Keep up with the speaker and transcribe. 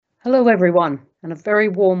Hello everyone, and a very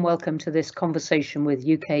warm welcome to this conversation with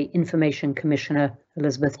UK Information Commissioner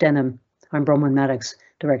Elizabeth Denham. I'm Bronwyn Maddox,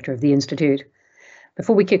 Director of the Institute.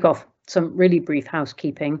 Before we kick off, some really brief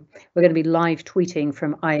housekeeping. We're going to be live tweeting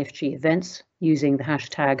from IFG events using the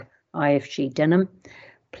hashtag IFGDenham.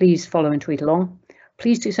 Please follow and tweet along.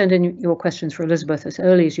 Please do send in your questions for Elizabeth as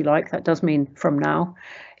early as you like. That does mean from now.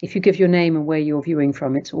 If you give your name and where you're viewing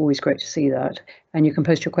from, it's always great to see that. And you can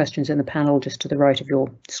post your questions in the panel just to the right of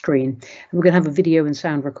your screen. And we're going to have a video and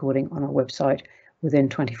sound recording on our website within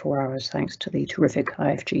 24 hours, thanks to the terrific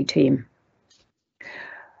IFG team.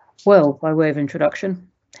 Well, by way of introduction,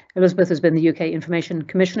 Elizabeth has been the UK Information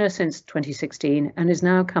Commissioner since 2016 and is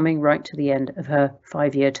now coming right to the end of her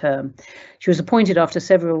 5-year term. She was appointed after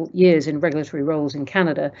several years in regulatory roles in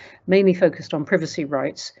Canada, mainly focused on privacy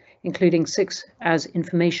rights, including 6 as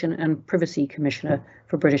Information and Privacy Commissioner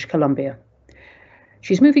for British Columbia.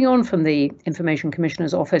 She's moving on from the Information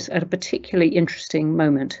Commissioner's office at a particularly interesting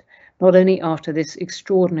moment, not only after this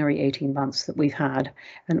extraordinary 18 months that we've had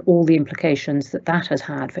and all the implications that that has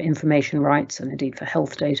had for information rights and indeed for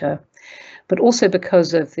health data, but also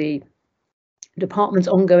because of the department's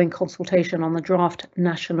ongoing consultation on the draft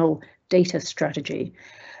National Data Strategy,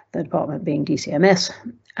 the department being DCMS,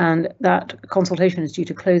 and that consultation is due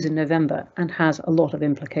to close in November and has a lot of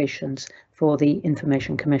implications for the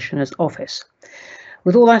Information Commissioner's office.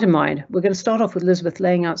 With all that in mind, we're going to start off with Elizabeth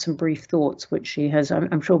laying out some brief thoughts, which she has,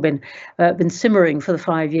 I'm sure, been simmering for the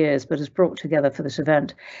 5 years, but has brought together for this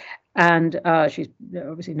event. And she's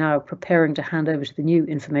obviously now preparing to hand over to the new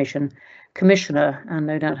Information Commissioner, and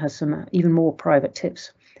no doubt has some even more private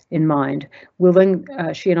tips in mind. We'll then,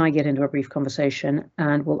 she and I get into a brief conversation,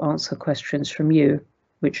 and we'll answer questions from you,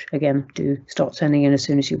 which again, do start sending in as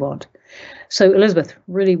soon as you want. So Elizabeth,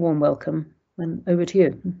 really warm welcome, and over to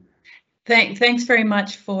you. Thanks very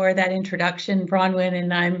much for that introduction, Bronwyn,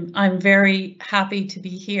 and I'm very happy to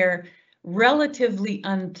be here, relatively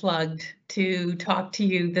unplugged, to talk to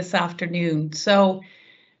you this afternoon. So,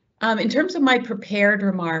 in terms of my prepared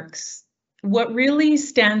remarks, what really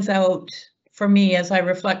stands out for me as I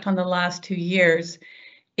reflect on the last 2 years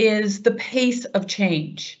is the pace of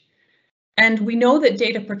change. And we know that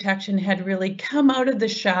data protection had really come out of the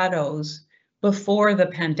shadows before the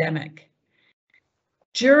pandemic.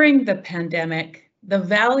 During the pandemic, the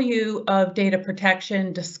value of data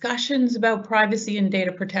protection, discussions about privacy and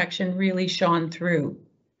data protection really shone through.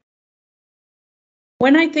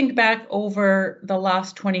 When I think back over the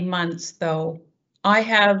last 20 months, though, I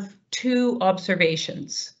have 2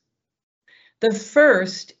 observations. The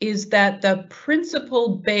first is that the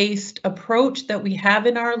principle-based approach that we have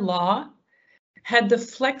in our law had the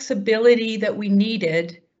flexibility that we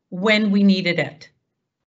needed when we needed it.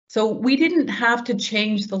 So we didn't have to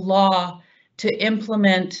change the law to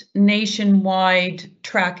implement nationwide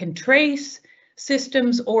track and trace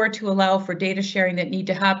systems or to allow for data sharing that need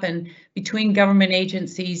to happen between government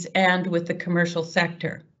agencies and with the commercial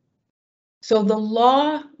sector. So the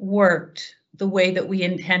law worked the way that we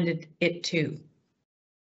intended it to.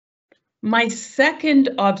 My second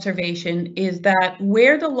observation is that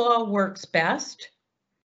where the law works best,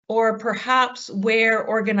 or perhaps where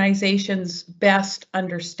organizations best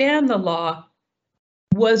understand the law,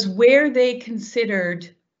 was where they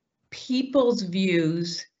considered people's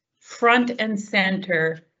views front and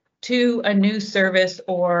center to a new service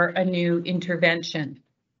or a new intervention.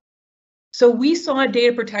 So we saw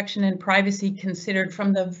data protection and privacy considered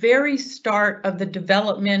from the very start of the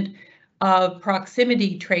development of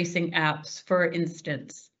proximity tracing apps, for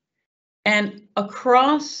instance. And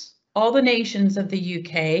across all the nations of the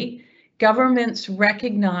UK, governments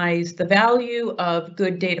recognize the value of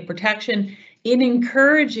good data protection in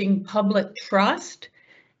encouraging public trust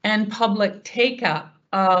and public take-up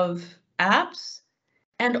of apps,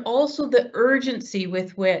 and also the urgency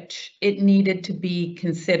with which it needed to be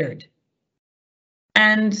considered.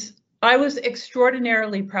 And I was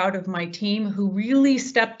extraordinarily proud of my team who really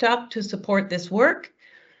stepped up to support this work.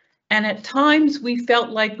 And at times we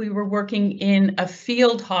felt like we were working in a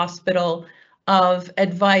field hospital of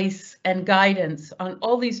advice and guidance on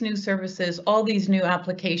all these new services, all these new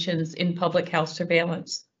applications in public health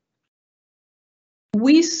surveillance.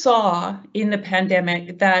 We saw in the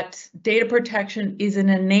pandemic that data protection is an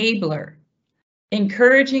enabler,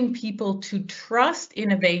 encouraging people to trust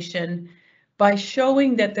innovation by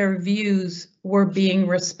showing that their views were being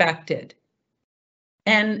respected.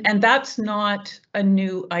 And that's not a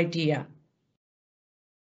new idea.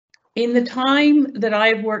 In the time that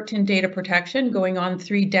I've worked in data protection, going on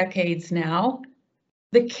 3 decades now,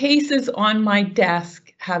 the cases on my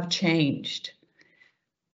desk have changed.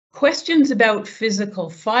 Questions about physical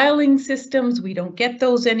filing systems, we don't get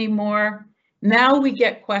those anymore. Now we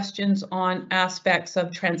get questions on aspects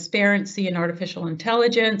of transparency and artificial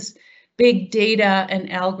intelligence, big data and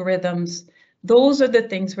algorithms. Those are the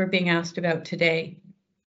things we're being asked about today.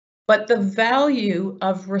 But the value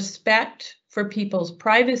of respect for people's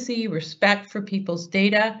privacy, respect for people's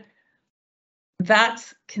data,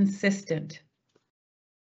 that's consistent.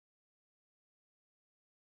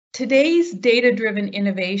 Today's data-driven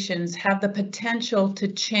innovations have the potential to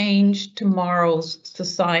change tomorrow's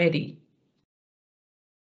society.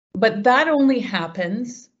 But that only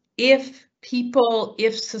happens if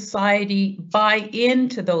society buy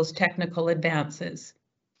into those technical advances.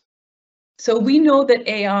 So we know that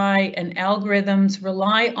AI and algorithms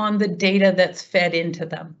rely on the data that's fed into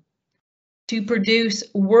them to produce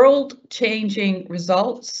world-changing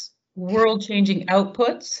results, world-changing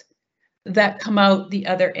outputs that come out the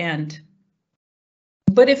other end.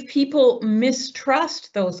 But if people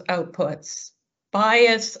mistrust those outputs,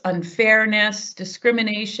 bias, unfairness,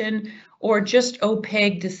 discrimination, or just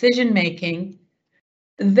opaque decision-making,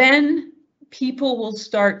 then people will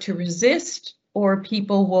start to resist or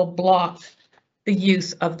people will block the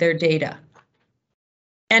use of their data.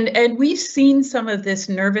 And we've seen some of this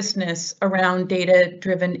nervousness around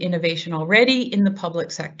data-driven innovation already in the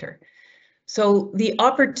public sector. So the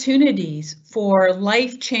opportunities for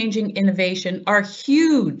life-changing innovation are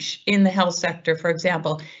huge in the health sector, for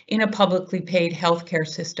example, in a publicly paid healthcare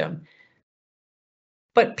system.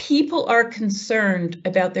 But people are concerned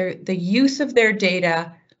about the use of their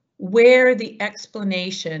data where the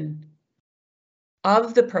explanation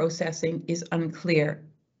of the processing is unclear.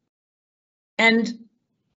 And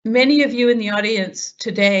many of you in the audience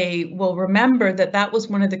today will remember that that was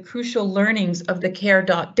one of the crucial learnings of the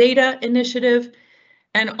Care.Data initiative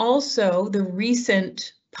and also the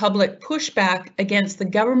recent public pushback against the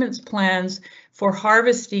government's plans for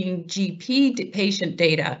harvesting GP patient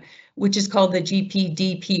data, which is called the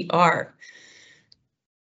GPDPR.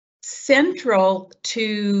 Central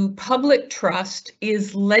to public trust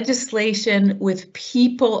is legislation with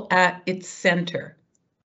people at its center.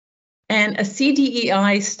 And a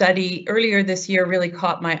CDEI study earlier this year really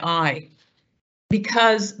caught my eye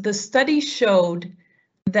because the study showed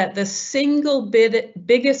that the single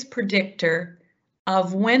biggest predictor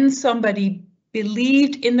of when somebody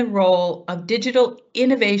believed in the role of digital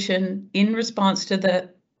innovation in response to the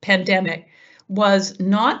pandemic was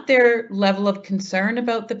not their level of concern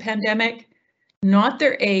about the pandemic, not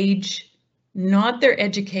their age, not their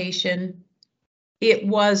education. It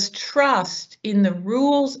was trust in the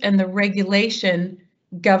rules and the regulation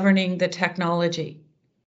governing the technology.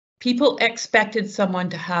 People expected someone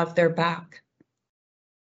to have their back.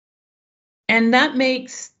 And that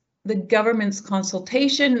makes the government's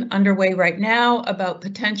consultation underway right now about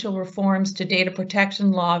potential reforms to data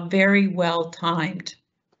protection law very well timed.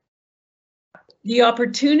 The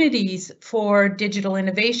opportunities for digital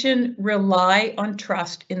innovation rely on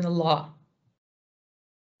trust in the law.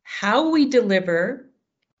 How we deliver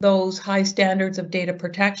those high standards of data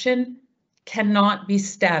protection cannot be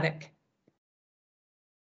static.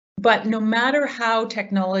 But no matter how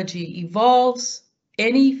technology evolves,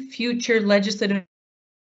 any future legislative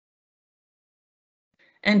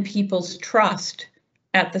and people's trust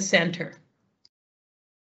at the center.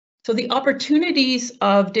 So the opportunities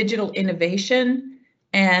of digital innovation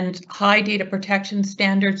and high data protection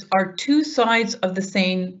standards are two sides of the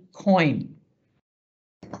same coin.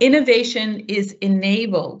 Innovation is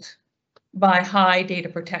enabled by high data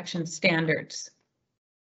protection standards.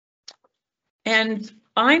 And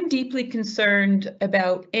I'm deeply concerned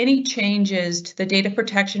about any changes to the data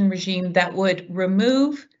protection regime that would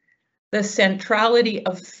remove the centrality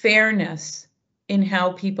of fairness in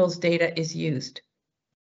how people's data is used.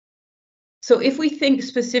 So if we think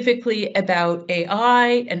specifically about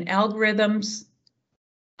AI and algorithms,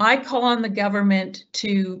 I call on the government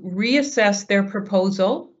to reassess their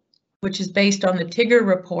proposal, which is based on the Tigger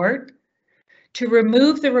report, to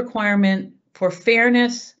remove the requirement for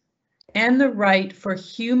fairness and the right for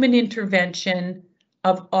human intervention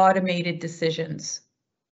of automated decisions.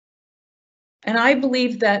 And I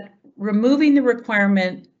believe that removing the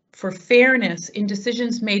requirement for fairness in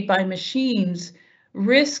decisions made by machines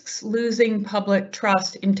risks losing public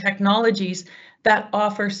trust in technologies that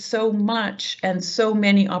offer so much and so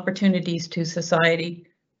many opportunities to society.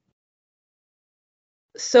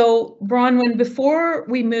 So, Bronwyn, before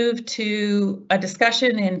we move to a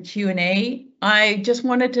discussion and Q&A, I just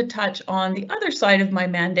wanted to touch on the other side of my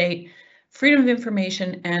mandate, freedom of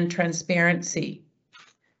information and transparency.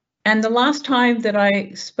 And the last time that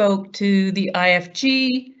I spoke to the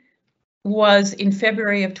IFG, was in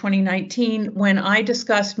February of 2019 when I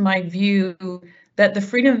discussed my view that the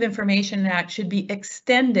Freedom of Information Act should be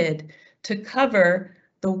extended to cover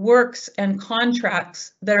the works and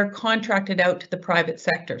contracts that are contracted out to the private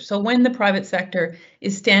sector. So when the private sector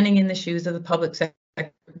is standing in the shoes of the public sector,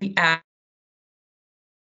 the act.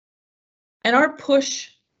 And our push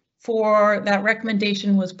for that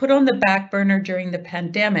recommendation was put on the back burner during the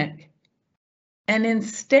pandemic. And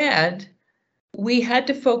instead, we had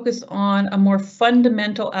to focus on a more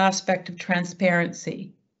fundamental aspect of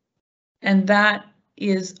transparency, and that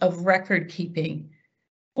is of record keeping,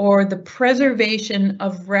 or the preservation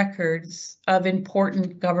of records of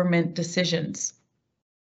important government decisions.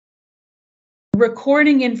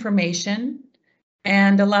 Recording information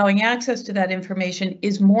and allowing access to that information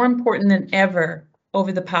is more important than ever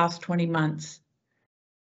over the past 20 months.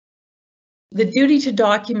 The duty to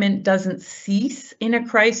document doesn't cease in a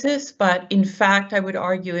crisis, but in fact, I would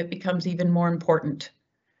argue it becomes even more important.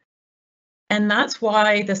 And that's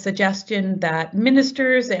why the suggestion that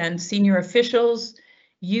ministers and senior officials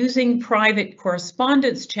using private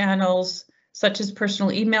correspondence channels, such as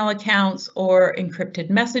personal email accounts or encrypted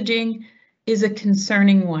messaging, is a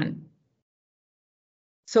concerning one.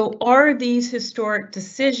 So are these historic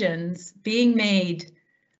decisions being made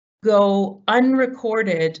go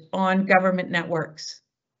unrecorded on government networks?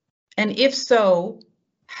 And if so,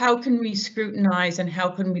 how can we scrutinize and how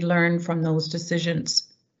can we learn from those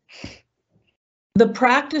decisions? The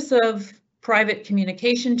practice of private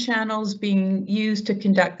communication channels being used to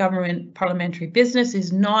conduct government parliamentary business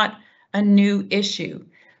is not a new issue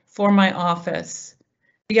for my office.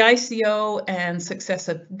 The ICO and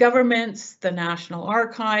successive governments, the National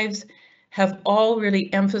Archives, have all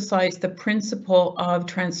really emphasized the principle of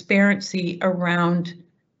transparency around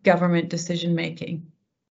government decision making.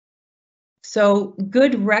 So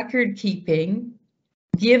good record keeping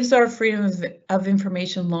gives our Freedom of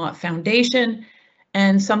Information Law foundation,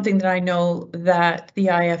 and something that I know that the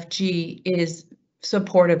IFG is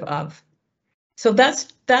supportive of. So that's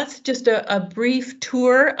just a brief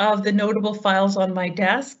tour of the notable files on my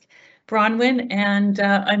desk, Bronwyn, and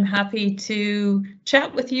I'm happy to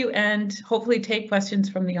chat with you and hopefully take questions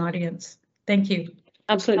from the audience. Thank you.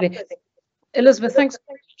 Absolutely. Elizabeth, thanks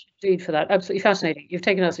indeed for that. Absolutely fascinating. You've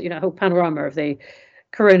taken us, a whole panorama of the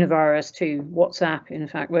coronavirus to WhatsApp, in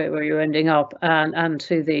fact, where you're ending up, and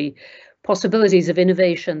to the possibilities of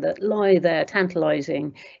innovation that lie there,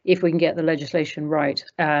 tantalizing, if we can get the legislation right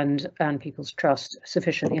and people's trust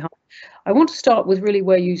sufficiently high. I want to start with really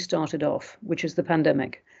where you started off, which is the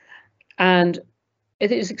pandemic. And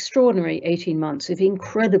it is extraordinary 18 months of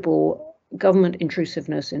incredible government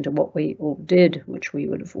intrusiveness into what we all did, which we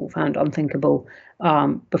would have all found unthinkable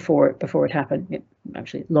before it happened.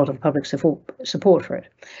 Actually, a lot of public support for it.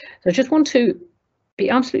 So I just want to be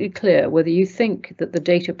absolutely clear whether you think that the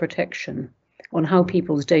data protection on how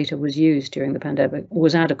people's data was used during the pandemic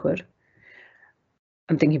was adequate.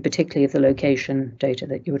 I'm thinking particularly of the location data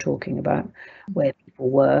that you were talking about, where people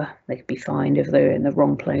were. They could be fined if they were in the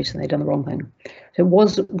wrong place and they'd done the wrong thing. So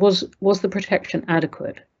was the protection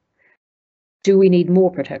adequate? Do we need more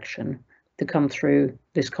protection to come through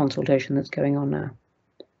this consultation that's going on now?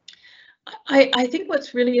 I think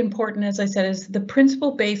what's really important, as I said, is the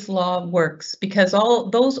principle-based law works, because all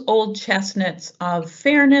those old chestnuts of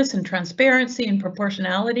fairness and transparency and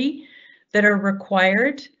proportionality that are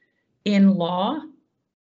required in law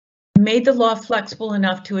made the law flexible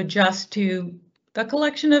enough to adjust to the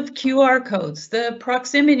collection of QR codes, the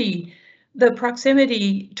proximity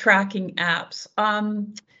tracking apps,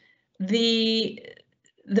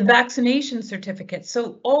 the vaccination certificates.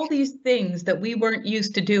 So all these things that we weren't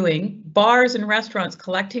used to doing, bars and restaurants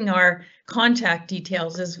collecting our contact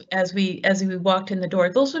details as we walked in the door.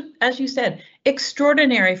 Those are, as you said,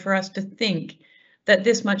 extraordinary for us to think that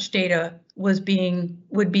this much data would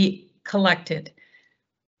be collected.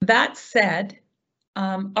 That said,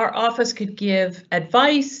 our office could give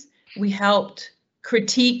advice. We helped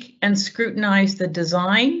critique and scrutinize the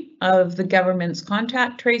design of the government's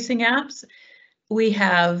contact tracing apps. We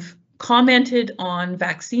have commented on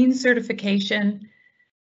vaccine certification,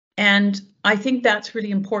 and I think that's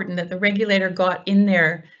really important that the regulator got in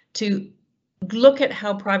there to look at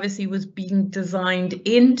how privacy was being designed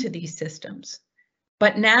into these systems.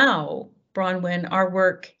 But now, Bronwyn, our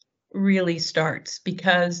work really starts,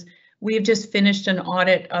 because we've just finished an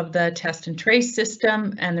audit of the test and trace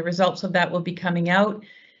system, and the results of that will be coming out.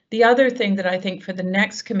 The other thing that I think for the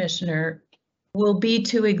next commissioner will be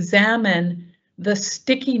to examine the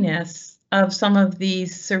stickiness of some of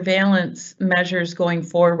these surveillance measures going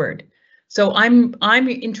forward. So I'm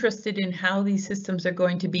interested in how these systems are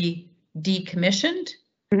going to be decommissioned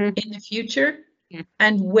in the future, Yeah.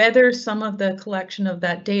 and whether some of the collection of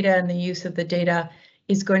that data and the use of the data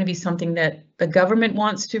is going to be something that the government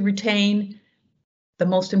wants to retain. The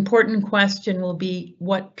most important question will be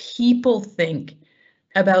what people think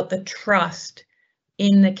about the trust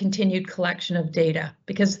in the continued collection of data,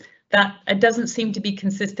 because that it doesn't seem to be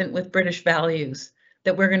consistent with British values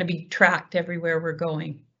that we're going to be tracked everywhere we're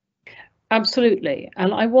going. Absolutely.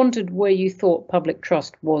 And I wondered where you thought public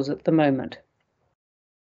trust was at the moment.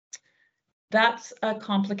 That's a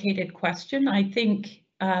complicated question. I think,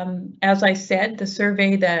 as I said, the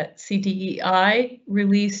survey that CDEI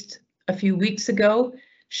released a few weeks ago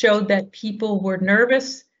showed that people were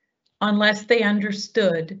nervous unless they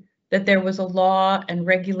understood that there was a law and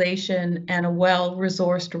regulation and a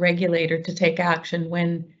well-resourced regulator to take action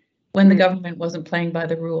when the government wasn't playing by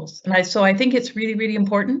the rules. And so I think it's really, really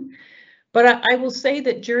important. But I will say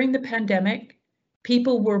that during the pandemic,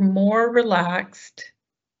 people were more relaxed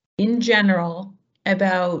in general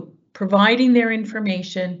about providing their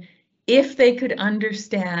information if they could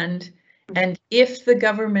understand and if the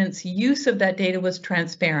government's use of that data was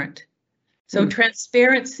transparent. So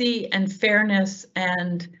transparency and fairness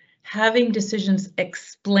and having decisions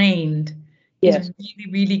explained is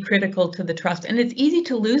really, really critical to the trust. And it's easy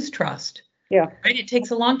to lose trust. Yeah. Right? It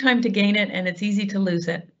takes a long time to gain it, and it's easy to lose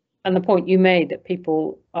it. And the point you made that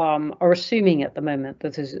people are assuming at the moment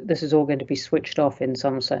that this is all going to be switched off in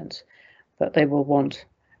some sense, but they will want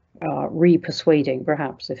re-persuading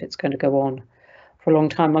perhaps if it's going to go on for a long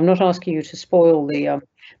time. I'm not asking you to spoil the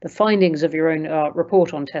findings of your own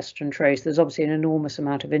report on test and trace. There's obviously an enormous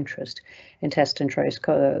amount of interest in test and trace.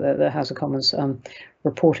 The House of Commons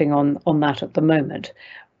reporting on that at the moment.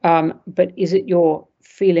 But is it your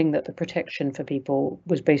feeling that the protection for people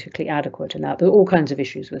was basically adequate in that? There are all kinds of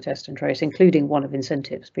issues with test and trace, including one of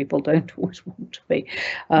incentives. People don't always want to be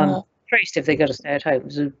traced if they got to stay at home.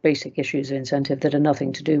 There's basic issues of incentive that are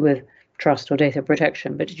nothing to do with trust or data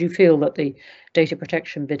protection. But did you feel that the data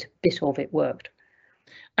protection bit of it worked?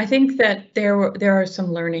 I think that there are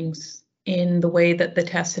some learnings in the way that the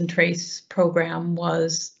test and trace program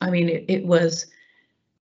was. I mean, it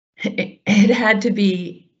had to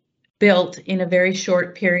be built in a very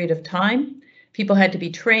short period of time. People had to be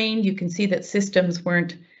trained. You can see that systems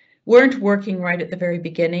weren't working right at the very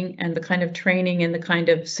beginning, and the kind of training and the kind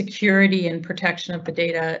of security and protection of the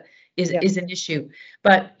data is an issue.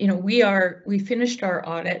 But you know, we finished our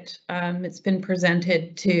audit. It's been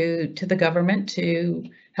presented to the government, to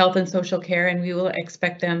Health and Social Care, and we will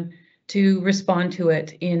expect them to respond to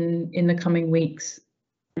it in the coming weeks.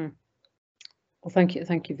 Well, thank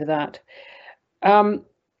you for that.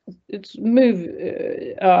 Let's move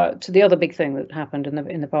to the other big thing that happened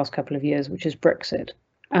in the past couple of years, which is Brexit.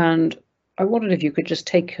 And I wondered if you could just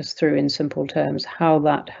take us through in simple terms how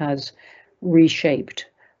that has reshaped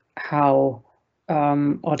how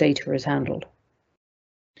our data is handled.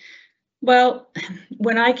 Well,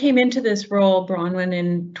 when I came into this role, Bronwyn,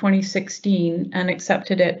 in 2016 and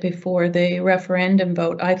accepted it before the referendum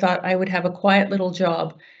vote, I thought I would have a quiet little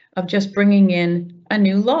job of just bringing in a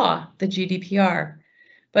new law, the GDPR.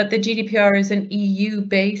 But the GDPR is an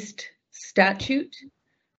EU-based statute.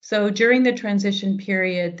 So during the transition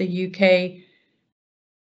period, the UK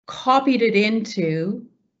copied it into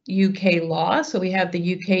UK law. So we have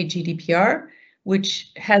the UK GDPR,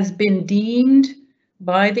 which has been deemed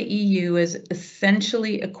by the EU as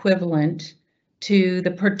essentially equivalent to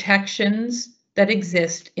the protections that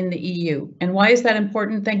exist in the EU. And why is that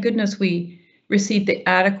important? Thank goodness we received the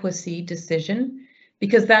adequacy decision,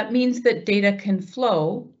 because that means that data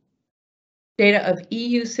of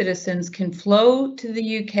EU citizens can flow to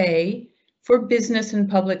the UK for business and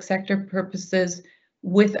public sector purposes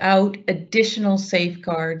without additional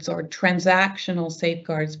safeguards or transactional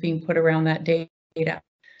safeguards being put around that data.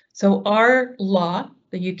 So our law,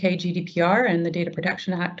 the UK GDPR and the Data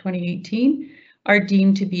Protection Act 2018, are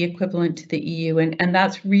deemed to be equivalent to the EU, and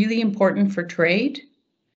that's really important for trade.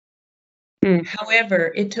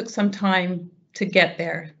 However, it took some time to get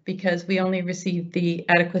there because we only received the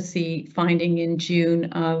adequacy finding in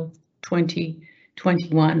June of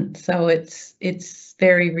 2021, so it's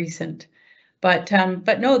very recent. But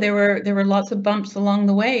no, there were lots of bumps along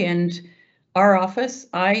the way, and our office,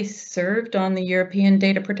 I served on the European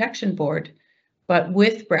Data Protection Board, but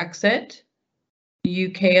with Brexit,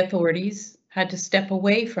 UK authorities had to step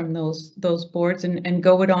away from those boards and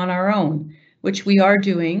go it on our own, which we are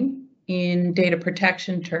doing in data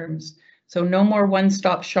protection terms. So no more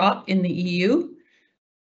one-stop shop in the EU.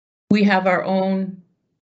 We have our own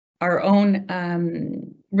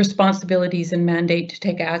responsibilities and mandate to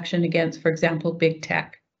take action against, for example, big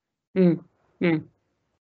tech.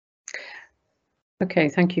 Okay,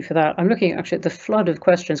 thank you for that. I'm looking actually at the flood of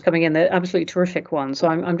questions coming in. They're absolutely terrific ones. So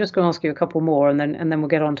I'm just going to ask you a couple more, and then we'll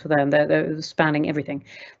get on to them. They're spanning everything.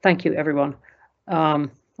 Thank you, everyone.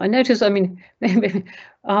 I notice, I mean,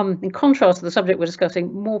 in contrast to the subject we're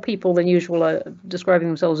discussing, more people than usual are describing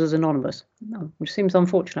themselves as anonymous, which seems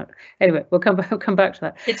unfortunate. Anyway, we'll come back to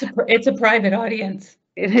that. It's a private audience.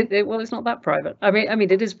 Well, it's not that private. I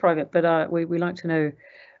mean, it is private, but we like to know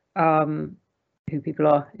who people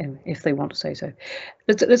are if they want to say so.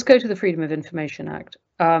 Let's go to the Freedom of Information Act,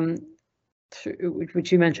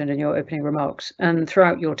 which you mentioned in your opening remarks, and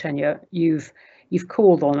throughout your tenure, you've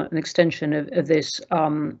called on an extension of this,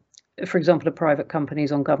 for example, to private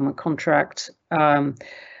companies on government contracts. And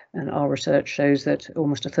our research shows that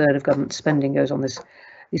almost a third of government spending goes on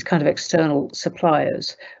these kind of external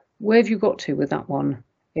suppliers. Where have you got to with that one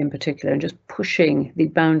in particular, and just pushing the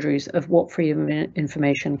boundaries of what freedom of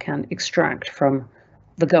information can extract from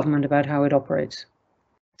the government about how it operates?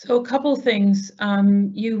 So a couple of things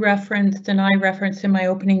you referenced and I referenced in my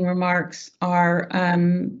opening remarks are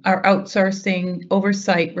our outsourcing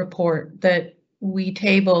oversight report that we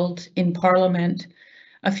tabled in Parliament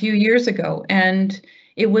a few years ago. And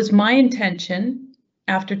it was my intention,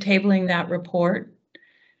 after tabling that report,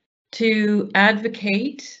 to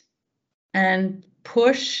advocate and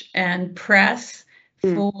push and press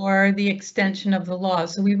for the extension of the law.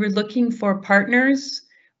 So we were looking for partners.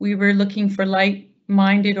 We were looking for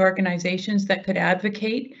like-minded organizations that could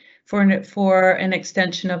advocate for an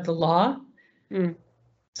extension of the law.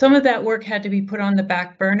 Some of that work had to be put on the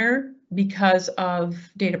back burner because of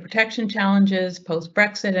data protection challenges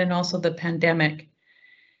post-Brexit and also the pandemic.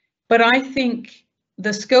 But I think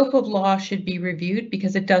the scope of law should be reviewed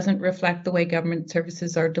because it doesn't reflect the way government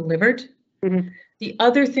services are delivered. The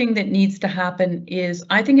other thing that needs to happen is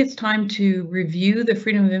I think it's time to review the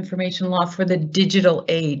Freedom of Information law for the digital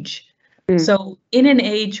age. So in an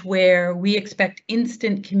age where we expect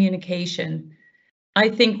instant communication, I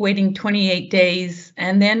think waiting 28 days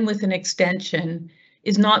and then with an extension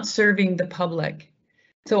is not serving the public.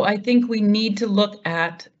 So I think we need to look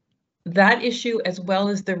at that issue as well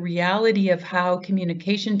as the reality of how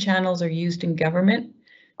communication channels are used in government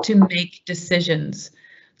to make decisions.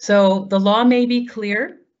 So the law may be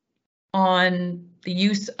clear on the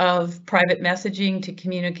use of private messaging to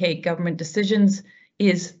communicate government decisions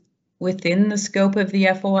is within the scope of the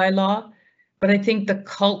FOI law, but I think the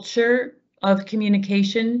culture of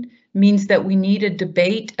communication means that we need a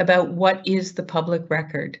debate about what is the public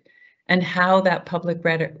record and how that public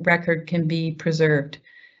record can be preserved.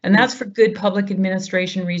 And that's for good public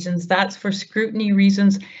administration reasons, that's for scrutiny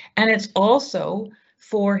reasons, and it's also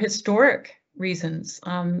for historic reasons.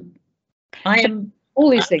 All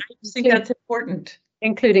these things. I think that's important.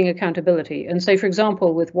 Including accountability. And so, for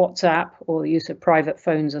example, with WhatsApp or the use of private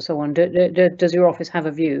phones and so on, does your office have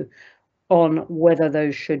a view on whether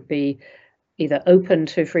those should be either open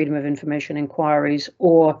to freedom of information inquiries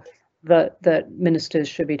or that ministers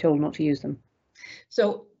should be told not to use them?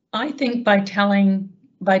 So I think by telling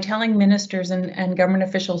ministers and government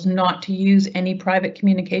officials not to use any private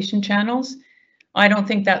communication channels, I don't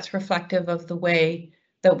think that's reflective of the way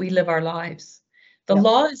that we live our lives. The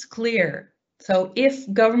law is clear. So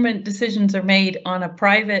if government decisions are made on a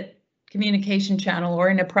private communication channel or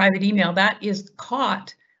in a private email, that is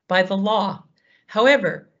caught by the law.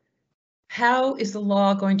 However, how is the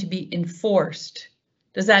law going to be enforced?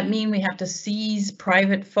 Does that mean we have to seize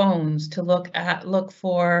private phones to look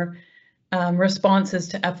for responses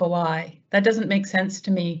to FOI? That doesn't make sense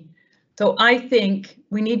to me. So I think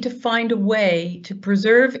we need to find a way to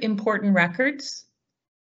preserve important records.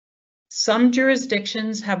 Some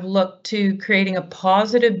jurisdictions have looked to creating a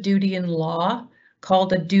positive duty in law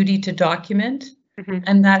called a duty to document,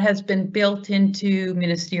 and that has been built into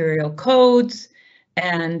ministerial codes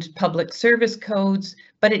and public service codes,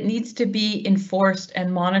 but it needs to be enforced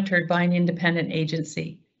and monitored by an independent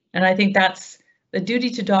agency. And I think that's the duty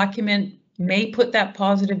to document may put that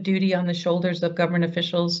positive duty on the shoulders of government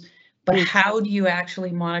officials, but how do you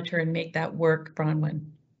actually monitor and make that work, Bronwyn?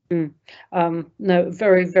 No,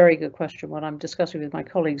 very, very good question. What I'm discussing with my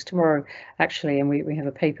colleagues tomorrow, actually, and we have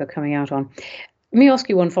a paper coming out on. Let me ask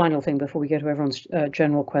you one final thing before we go to everyone's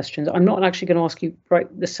general questions. I'm not actually going to ask you right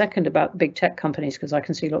the second about big tech companies because I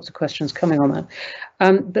can see lots of questions coming on that.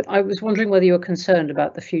 But I was wondering whether you're concerned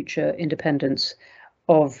about the future independence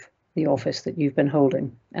of the office that you've been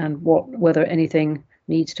holding and whether anything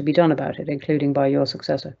needs to be done about it, including by your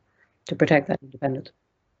successor, to protect that independence.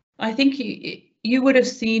 I think you would have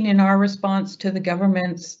seen in our response to the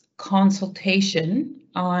government's consultation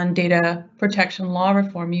on data protection law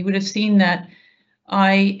reform, you would have seen that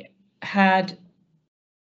I had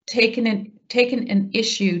taken taken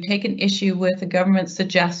issue with the government's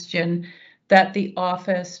suggestion that the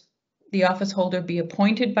office holder be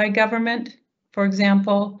appointed by government, for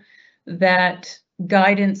example, that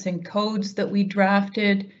guidance and codes that we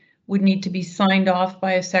drafted would need to be signed off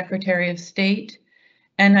by a Secretary of State.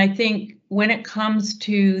 And I think when it comes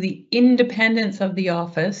to the independence of the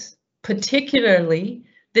office, particularly,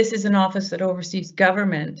 this is an office that oversees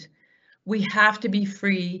government, we have to be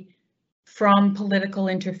free from political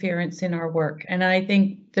interference in our work. And I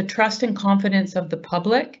think the trust and confidence of the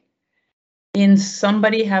public in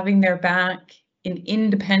somebody having their back in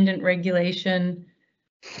independent regulation,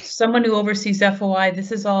 someone who oversees FOI,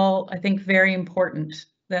 this is all, I think, very important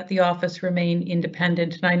that the office remain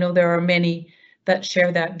independent. And I know there are many that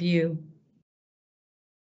share that view.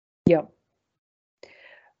 Yeah.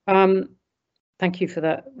 Thank you for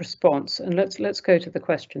that response. And let's go to the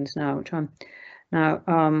questions now, which I'm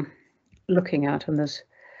now looking at, and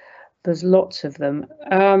there's lots of them.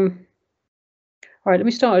 All right, let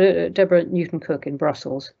me start. Deborah Newton-Cook in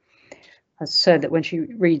Brussels has said that when she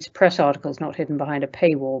reads press articles not hidden behind a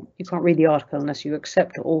paywall, you can't read the article unless you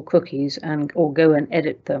accept all cookies or go and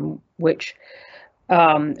edit them, which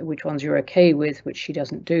ones you're okay with, which she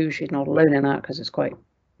doesn't do. She's not alone in that because it's quite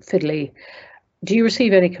fiddly. Do you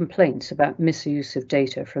receive any complaints about misuse of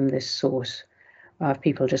data from this source, of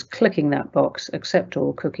people just clicking that box, accept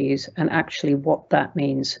all cookies, and actually what that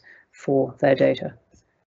means for their data?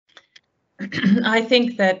 I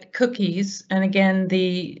think that cookies, and again,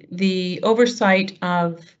 the oversight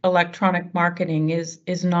of electronic marketing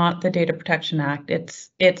is not the Data Protection Act. It's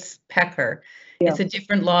PECR. Yeah. It's a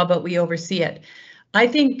different law, but we oversee it. I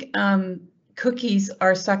think cookies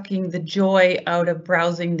are sucking the joy out of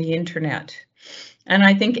browsing the internet. And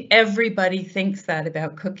I think everybody thinks that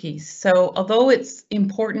about cookies. So although it's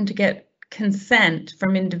important to get consent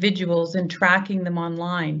from individuals in tracking them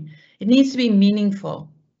online, it needs to be meaningful.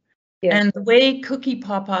 Yes. And the way cookie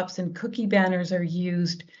pop-ups and cookie banners are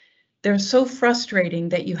used, they're so frustrating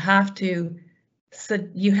that you have to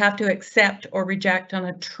accept or reject on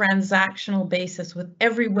a transactional basis with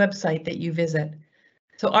every website that you visit.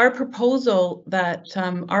 So our proposal that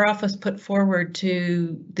our office put forward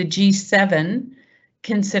to the G7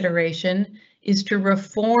 consideration is to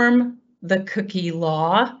reform the cookie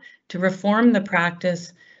law, to reform the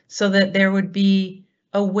practice so that there would be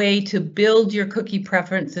a way to build your cookie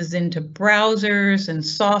preferences into browsers and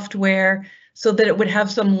software so that it would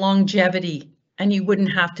have some longevity and you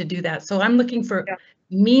wouldn't have to do that. So I'm looking for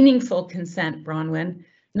meaningful consent, Bronwyn,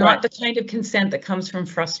 not the kind of consent that comes from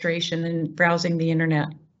frustration and browsing the internet.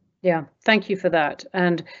 Yeah, thank you for that.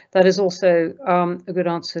 And that is also a good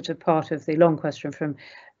answer to part of the long question from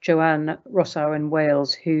Joanne Rossau in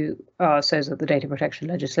Wales, who says that the data protection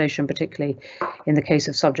legislation, particularly in the case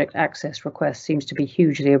of subject access requests, seems to be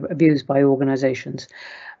hugely abused by organisations.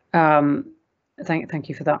 Thank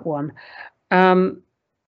you for that one. All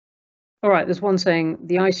right, there's one saying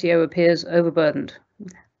the ICO appears overburdened.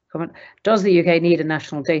 Comment: does the UK need a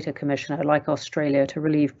national data commissioner like Australia to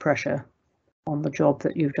relieve pressure on the job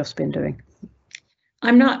that you've just been doing?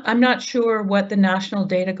 I'm not sure what the National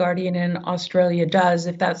Data Guardian in Australia does,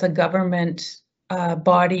 if that's a government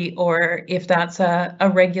body or if that's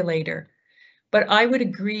a regulator. But I would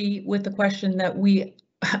agree with the question that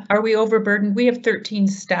are we overburdened? We have 13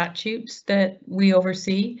 statutes that we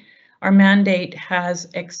oversee. Our mandate has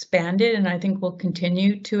expanded and I think will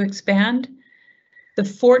continue to expand. The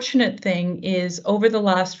fortunate thing is over the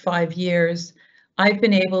last 5 years, I've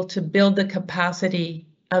been able to build the capacity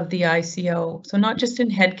of the ICO. So not just in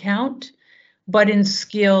headcount, but in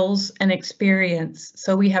skills and experience.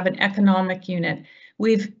 So we have an economic unit.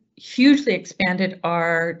 We've hugely expanded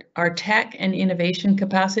our tech and innovation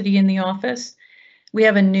capacity in the office. We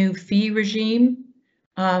have a new fee regime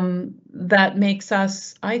that makes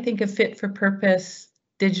us, I think, a fit for purpose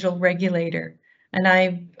digital regulator. And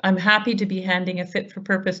I'm happy to be handing a fit for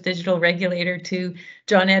purpose digital regulator to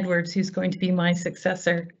John Edwards, who's going to be my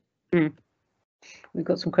successor. We've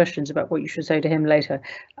got some questions about what you should say to him later.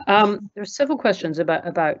 There are several questions about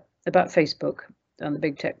Facebook and the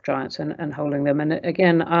big tech giants and holding them. And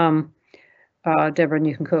again, Deborah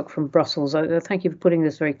Newton-Cook from Brussels, thank you for putting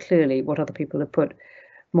this very clearly, what other people have put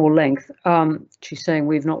more length. She's saying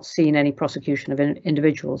we've not seen any prosecution of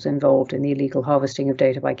individuals involved in the illegal harvesting of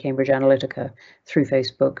data by Cambridge Analytica through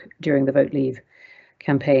Facebook during the Vote Leave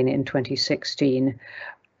campaign in 2016.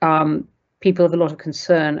 People have a lot of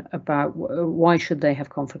concern about why should they have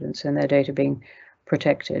confidence in their data being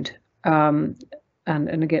protected. And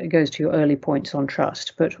again, it goes to your early points on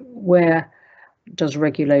trust, but where does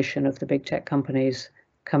regulation of the big tech companies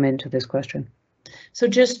come into this question? So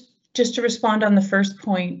just just to respond on the first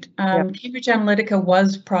point, Cambridge Analytica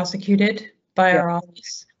was prosecuted by our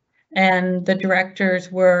office, and the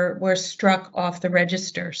directors were struck off the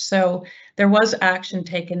register. So there was action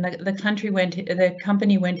taken. The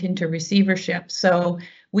company went into receivership. So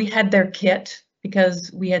we had their kit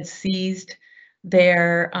because we had seized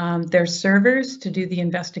their servers to do the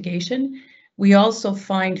investigation. We also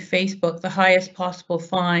fined Facebook the highest possible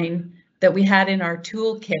fine that we had in our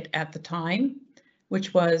toolkit at the time,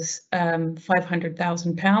 which was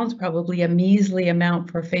 £500,000, probably a measly amount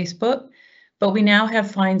for Facebook. But we now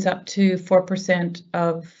have fines up to 4%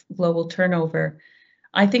 of global turnover.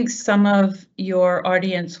 I think some of your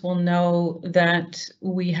audience will know that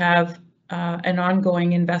we have an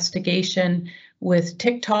ongoing investigation with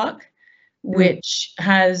TikTok, which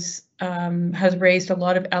has raised a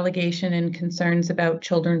lot of allegation and concerns about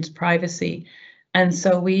children's privacy. And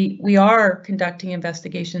so we are conducting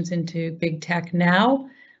investigations into big tech now,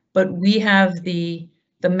 but we have the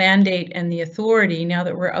mandate and the authority, now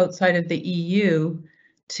that we're outside of the EU,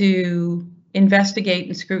 to investigate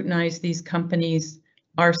and scrutinize these companies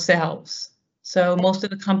ourselves. So most of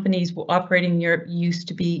the companies operating in Europe used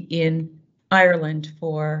to be in Ireland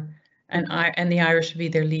and the Irish would be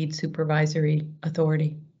their lead supervisory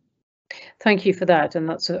authority. Thank you for that, and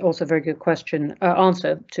that's also a very good question.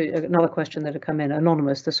 Answer to another question that had come in,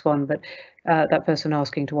 anonymous this one, but that person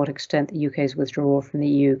asking to what extent the UK's withdrawal from the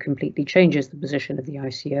EU completely changes the position of the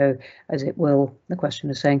ICO, as it will, the question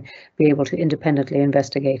is saying, be able to independently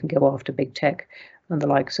investigate and go after big tech and the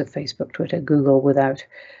likes of Facebook, Twitter, Google without,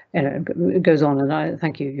 it goes on. And I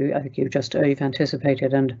thank you. I think you've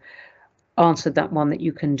anticipated and answered that one, that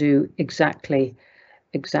you can do exactly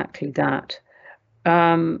that.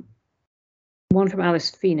 One from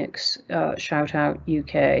Alice Phoenix, shout out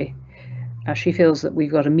UK. She feels that we've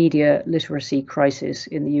got a media literacy crisis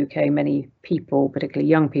in the UK. Many people, particularly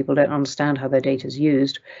young people, don't understand how their data is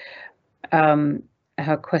used.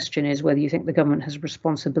 Her question is whether you think the government has a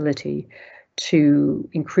responsibility to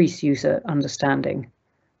increase user understanding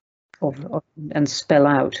and spell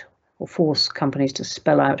out, or force companies to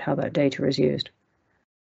spell out how that data is used.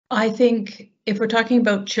 I think if we're talking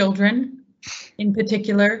about children in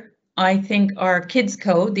particular, I think our kids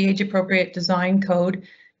code, the age appropriate design code,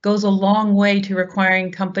 goes a long way to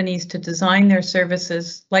requiring companies to design their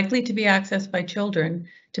services likely to be accessed by children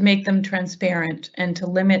to make them transparent and to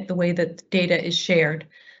limit the way that data is shared.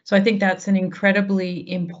 So I think that's an incredibly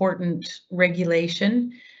important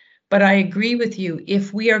regulation. But I agree with you,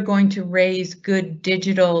 if we are going to raise good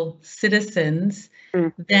digital citizens,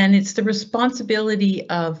 then it's the responsibility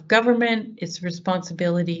of government, it's the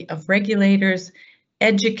responsibility of regulators,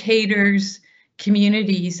 educators,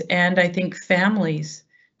 communities, and I think families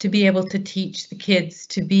to be able to teach the kids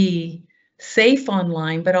to be safe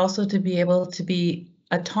online, but also to be able to be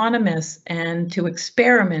autonomous and to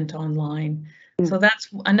experiment online. So that's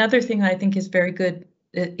another thing I think is very good,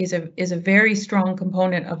 is a very strong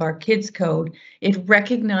component of our kids code. It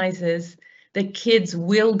recognizes that kids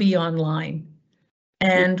will be online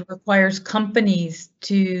and requires companies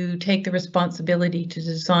to take the responsibility to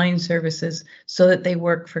design services so that they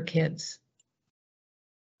work for kids.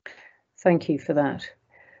 Thank you for that.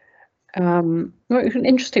 An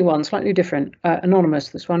interesting one, slightly different, anonymous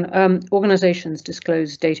this one. Organisations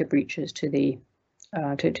disclose data breaches to the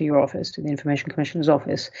to your office, to the Information Commissioner's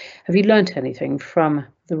office. Have you learnt anything from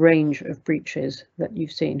the range of breaches that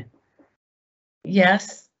you've seen?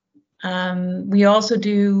 Yes, we also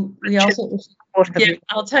do. Yeah,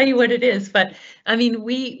 I'll tell you what it is, but I mean,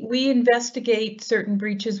 we investigate certain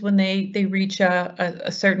breaches when they reach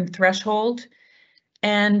a certain threshold,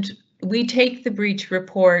 and we take the breach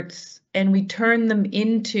reports and we turn them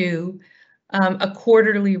into a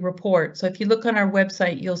quarterly report. So if you look on our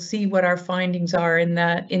website, you'll see what our findings are in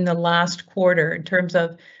the last quarter in terms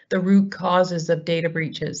of the root causes of data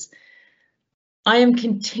breaches. I am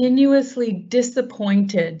continuously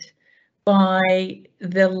disappointed by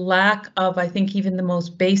the lack of, I think, even the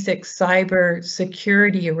most basic cyber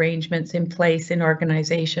security arrangements in place in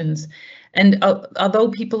organizations. And although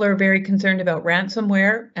people are very concerned about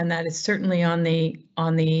ransomware, and that is certainly on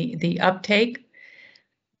the uptake,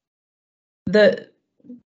 the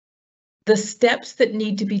steps that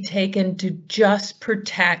need to be taken to just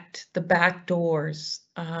protect the back doors,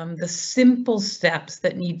 the simple steps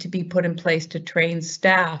that need to be put in place to train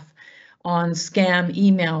staff on scam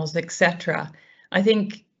emails, etc. I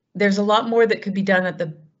think there's a lot more that could be done at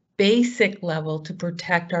the basic level to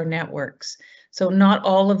protect our networks. So not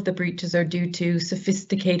all of the breaches are due to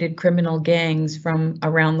sophisticated criminal gangs from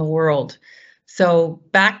around the world. So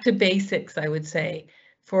back to basics, I would say,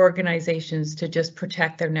 for organizations to just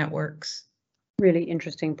protect their networks. Really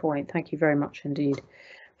interesting point. Thank you very much indeed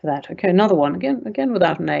for that. Okay, another one, again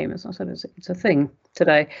without a name, as I said, it's a thing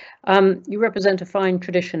today. You represent a fine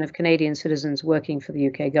tradition of Canadian citizens working for the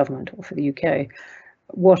UK government or for the UK.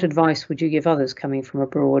 What advice would you give others coming from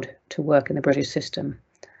abroad to work in the British system?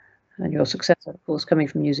 And your successor, of course, coming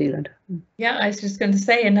from New Zealand. Yeah, I was just going to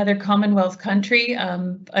say another Commonwealth country,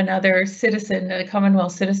 another citizen, a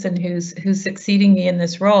Commonwealth citizen who's succeeding me in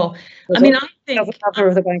this role. I mean, I think governor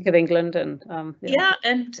of the Bank of England and yeah,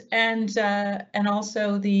 and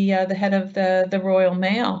also the head of the Royal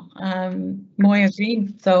Mail, Moya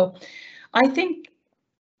Greene. So I think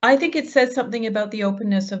it says something about the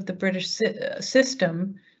openness of the British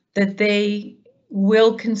system that they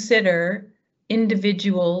will consider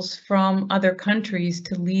individuals from other countries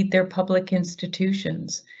to lead their public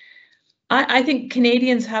institutions. I think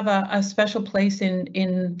Canadians have a special place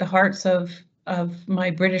in the hearts of my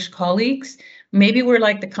British colleagues. Maybe we're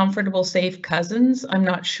like the comfortable, safe cousins, I'm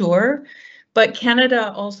not sure. But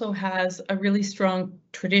Canada also has a really strong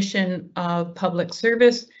tradition of public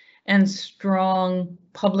service and strong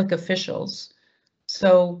public officials.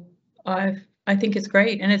 So I think it's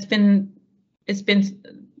great, and it's been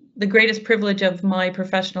the greatest privilege of my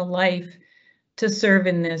professional life to serve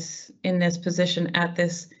in this position at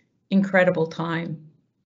this incredible time.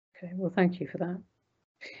 Okay, well, thank you for that.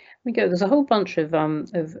 There's a whole bunch of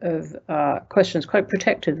questions quite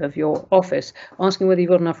protective of your office, asking whether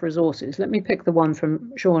you've got enough resources. Let me pick the one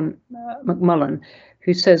from Sean McMullen,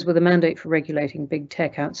 who says, with a mandate for regulating big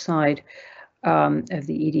tech outside of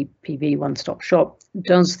the EDPB one-stop shop,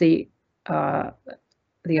 does the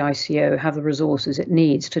ICO have the resources it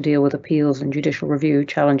needs to deal with appeals and judicial review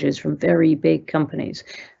challenges from very big companies?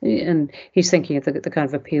 And he's thinking of the kind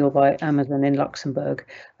of appeal by Amazon in Luxembourg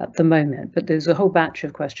at the moment. But there's a whole batch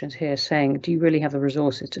of questions here saying, do you really have the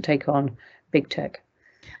resources to take on big tech?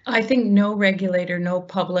 I think no regulator, no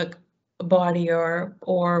public body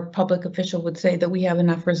or public official would say that we have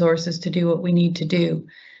enough resources to do what we need to do.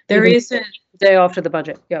 There isn't day after the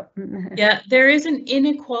budget. Yeah, there is an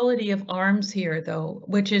inequality of arms here, though,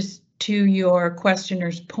 which is to your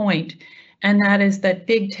questioner's point, and that is that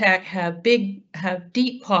big tech have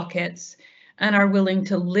deep pockets and are willing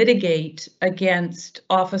to litigate against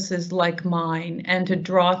offices like mine and to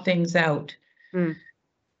draw things out.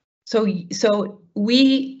 So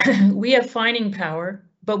we have fining power,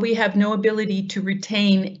 but we have no ability to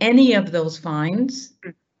retain any of those fines.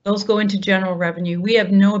 Those go into general revenue. We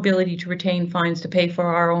have no ability to retain fines to pay for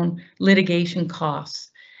our own litigation costs.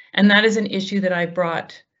 And that is an issue that I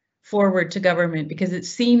brought forward to government, because it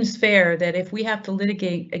seems fair that if we have to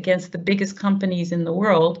litigate against the biggest companies in the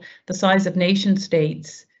world, the size of nation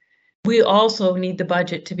states, we also need the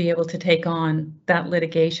budget to be able to take on that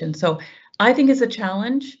litigation. So I think it's a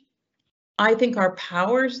challenge. I think our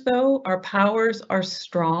powers are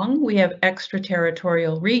strong. We have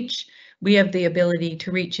extraterritorial reach. We have the ability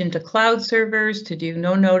to reach into cloud servers, to do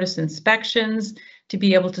no-notice inspections, to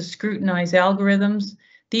be able to scrutinize algorithms.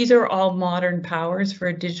 These are all modern powers for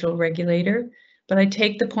a digital regulator. But I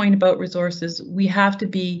take the point about resources. We have to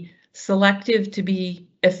be selective to be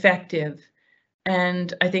effective.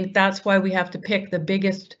 And I think that's why we have to pick the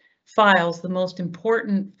biggest files, the most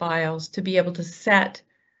important files, to be able to set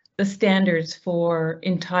the standards for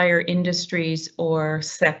entire industries or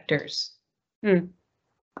sectors.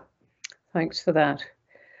 Thanks for that.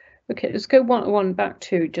 Okay, let's go one back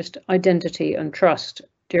to just identity and trust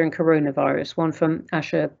during coronavirus. One from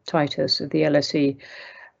Asher Titus of the LSE,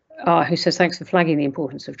 who says, thanks for flagging the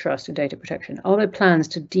importance of trust in data protection. Are there plans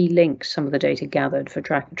to de-link some of the data gathered for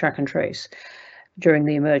track and trace during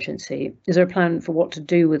the emergency? Is there a plan for what to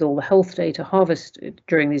do with all the health data harvested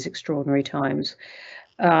during these extraordinary times?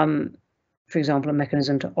 For example, a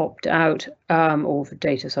mechanism to opt out or for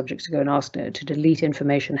data subjects to go and ask to delete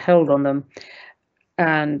information held on them.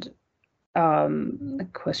 And the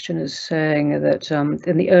question is saying that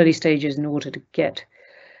in the early stages, in order to get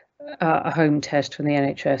a home test from the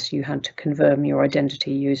NHS, you had to confirm your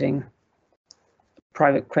identity using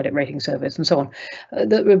private credit rating service and so on.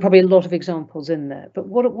 There are probably a lot of examples in there. But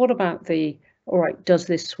what about all right, does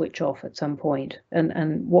this switch off at some point?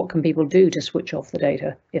 And what can people do to switch off the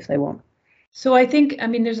data if they want? So I think,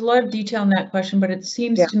 there's a lot of detail in that question, but it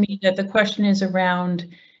seems to me that the question is around,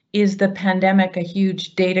 is the pandemic a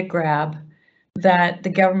huge data grab that the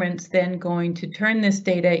government's then going to turn this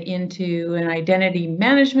data into an identity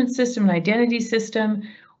management system, an identity system,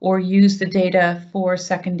 or use the data for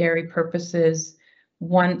secondary purposes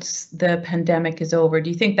once the pandemic is over? Do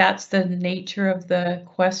you think that's the nature of the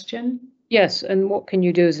question? Yes, and what can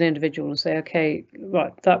you do as an individual and say, okay,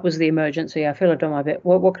 right, that was the emergency, I feel I've done my bit.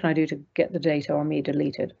 What can I do to get the data on me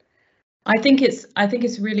deleted? I think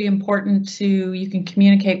it's really important you can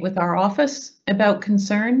communicate with our office about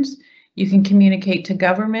concerns. You can communicate to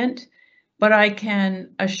government, but I can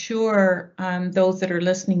assure those that are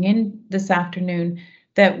listening in this afternoon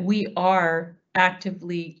that we are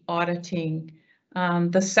actively auditing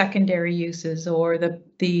the secondary uses or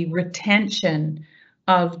the retention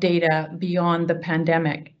of data beyond the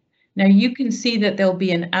pandemic. Now you can see that there'll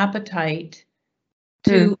be an appetite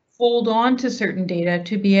to hold on to certain data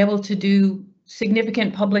to be able to do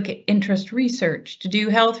significant public interest research, to do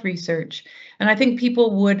health research. And I think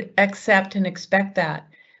people would accept and expect that.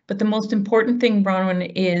 But the most important thing,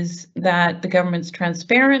 Bronwyn, is that the government's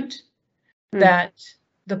transparent, that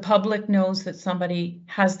the public knows that somebody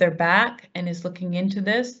has their back and is looking into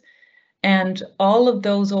this. And all of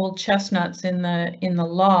those old chestnuts in the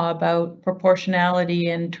law about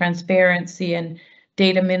proportionality and transparency and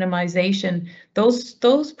data minimization,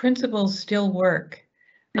 those principles still work,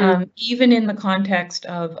 even in the context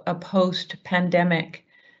of a post-pandemic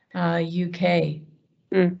UK.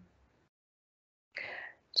 Let's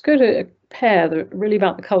go to Per, really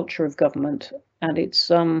about the culture of government and its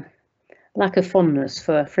lack of fondness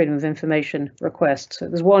for freedom of information requests. So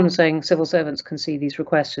there's one saying civil servants can see these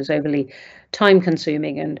requests as overly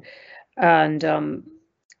time-consuming and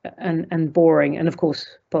boring, and of course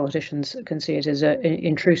politicians can see it as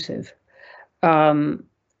intrusive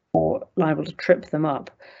or liable to trip them up.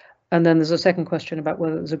 And then there's a second question about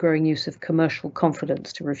whether there's a growing use of commercial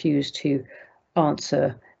confidence to refuse to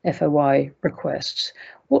answer FOI requests.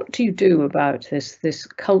 What do you do about this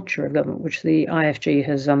culture of government, which the IFG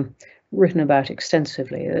has written about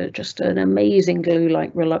extensively? Just an amazing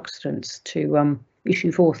glue-like reluctance to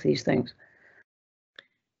issue forth these things.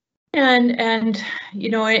 And you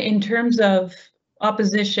know, in terms of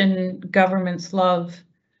opposition, governments love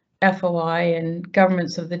FOI and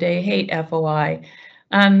governments of the day hate FOI.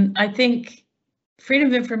 I think freedom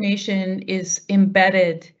of information is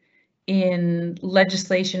embedded in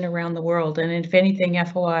legislation around the world, and if anything,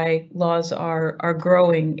 FOI laws are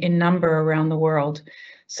growing in number around the world.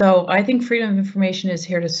 So I think freedom of information is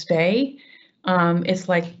here to stay. It's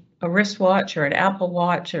like a wristwatch or an Apple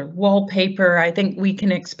Watch or wallpaper. I think we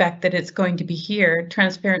can expect that it's going to be here.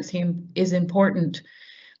 Transparency is important.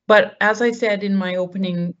 But as I said in my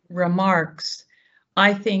opening remarks,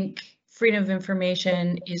 I think freedom of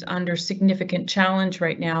information is under significant challenge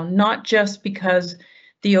right now, not just because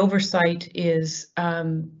the oversight is,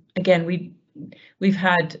 again, we've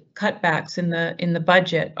had cutbacks in the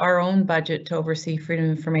budget, our own budget to oversee freedom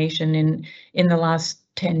of information in the last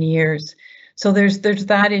 10 years. So there's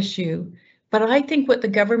that issue. But I think what the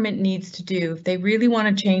government needs to do, if they really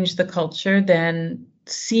want to change the culture, then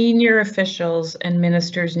senior officials and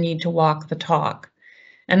ministers need to walk the talk.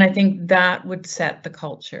 And I think that would set the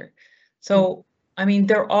culture. So, I mean,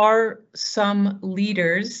 there are some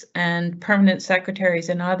leaders and permanent secretaries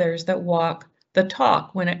and others that walk the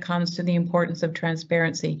talk when it comes to the importance of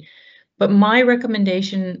transparency. But my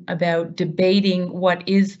recommendation about debating what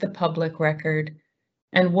is the public record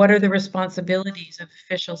and what are the responsibilities of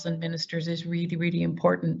officials and ministers is really, really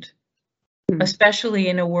important, especially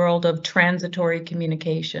in a world of transitory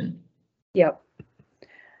communication. Yep.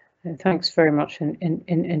 Thanks very much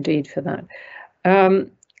indeed for that.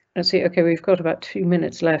 Let's see. Okay, we've got about 2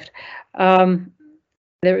 minutes left.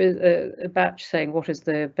 There is a batch saying, what is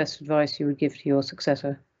the best advice you would give to your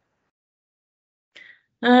successor?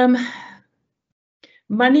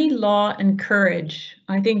 Money, law, and courage.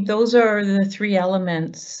 I think those are the three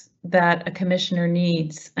elements that a commissioner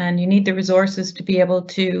needs, and you need the resources to be able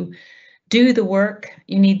to do the work.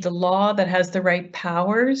 You need the law that has the right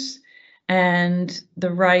powers and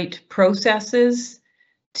the right processes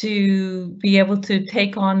to be able to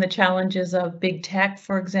take on the challenges of big tech,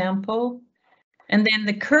 for example. And then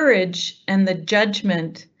the courage and the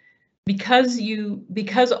judgment, because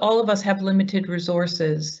all of us have limited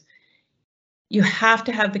resources, you have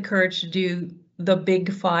to have the courage to do the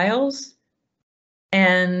big files.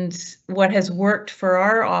 And what has worked for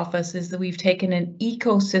our office is that we've taken an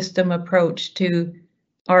ecosystem approach to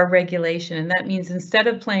our regulation. And that means instead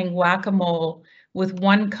of playing whack-a-mole with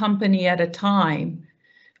one company at a time,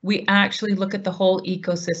 we actually look at the whole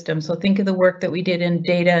ecosystem. So think of the work that we did in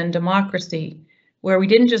data and democracy, where we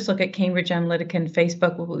didn't just look at Cambridge Analytica and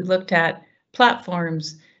Facebook, but we looked at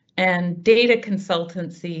platforms and data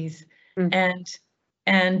consultancies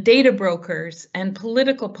and data brokers and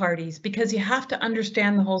political parties, because you have to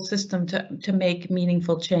understand the whole system to make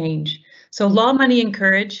meaningful change. So law, money, and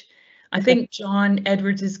courage. I think John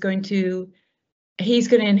Edwards is he's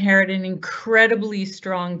going to inherit an incredibly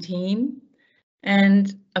strong team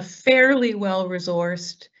and a fairly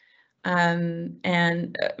well-resourced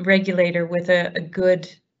and regulator with a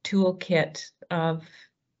good toolkit of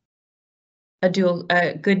a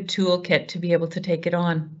good toolkit to be able to take it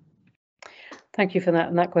on. Thank you for that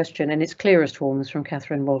and that question, in its clearest forms, from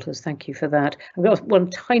Catherine Walters. Thank you for that. I've got one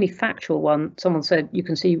tiny factual one. Someone said we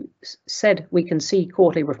can see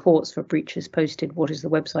quarterly reports for breaches posted. What is the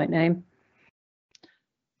website name?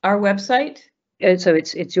 Our website? So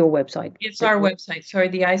it's your website. It's our website. Sorry,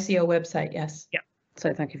 the ICO website. Yes. Yeah.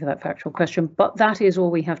 So thank you for that factual question. But that is all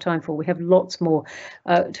we have time for. We have lots more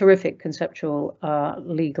terrific conceptual,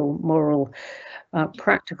 legal, moral,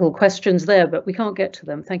 practical questions there, but we can't get to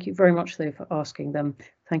them. Thank you very much, though, for asking them.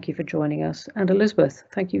 Thank you for joining us. And Elizabeth,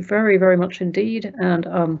 thank you very, very much indeed.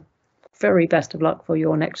 And very best of luck for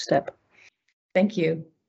your next step. Thank you.